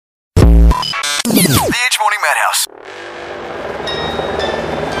The Edge Morning Madhouse.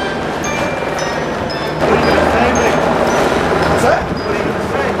 What's that? What are you going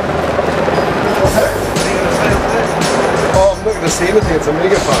to say? What's that? What are you going to say up there? Oh, I'm not going to see anything. It's a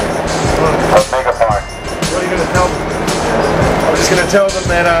megaphone. A megaphone. What are you going to tell them? I'm just going to tell them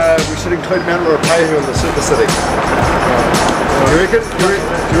that we should include Mount Ruapehu in the Super City. Do you reckon? Do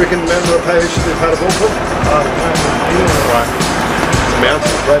you reckon Mount Ruapehu should be part of Auckland? Right. It's a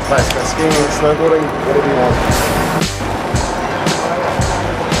mountain, great place for skiing, snowboarding, whatever you want.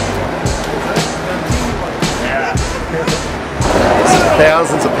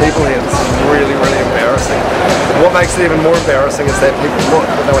 Thousands of people here. This is really, really embarrassing. And what makes it even more embarrassing is that people look,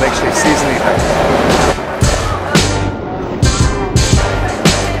 but no one actually sees anything.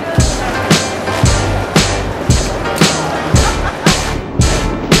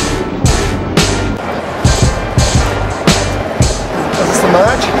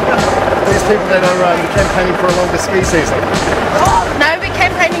 March. These people that are campaigning for a longer ski season. Oh, no, we're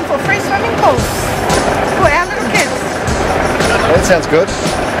campaigning for free swimming pools for our little kids. That sounds good.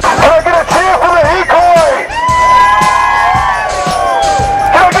 Can I get a cheer for the Hikoi?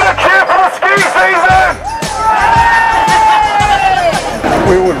 Can I get a cheer for the ski season?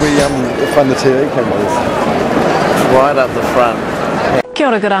 Where would we fund the TV cameras? Right up the front. Kia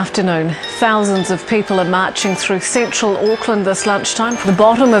ora, good afternoon. Thousands of people are marching through central Auckland this lunchtime from the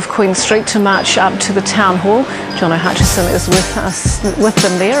bottom of Queen Street to march up to the Town Hall. Jono Hutchison is with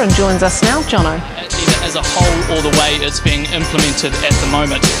them there and joins us now. Jono. Either as a whole or the way it's being implemented at the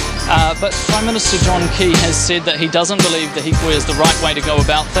moment. But Prime Minister John Key has said that he doesn't believe the Hikoi is the right way to go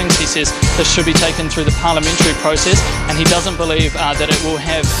about things. He says this should be taken through the parliamentary process, and he doesn't believe that it will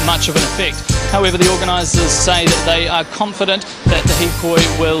have much of an effect. However, the organisers say that they are confident that the Hikoi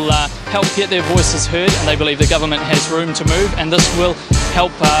will help get their voices heard, and they believe the government has room to move, and this will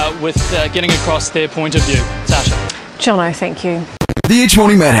help with getting across their point of view. Sasha. Jono, thank you. The Edge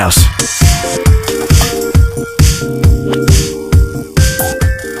Morning Madhouse.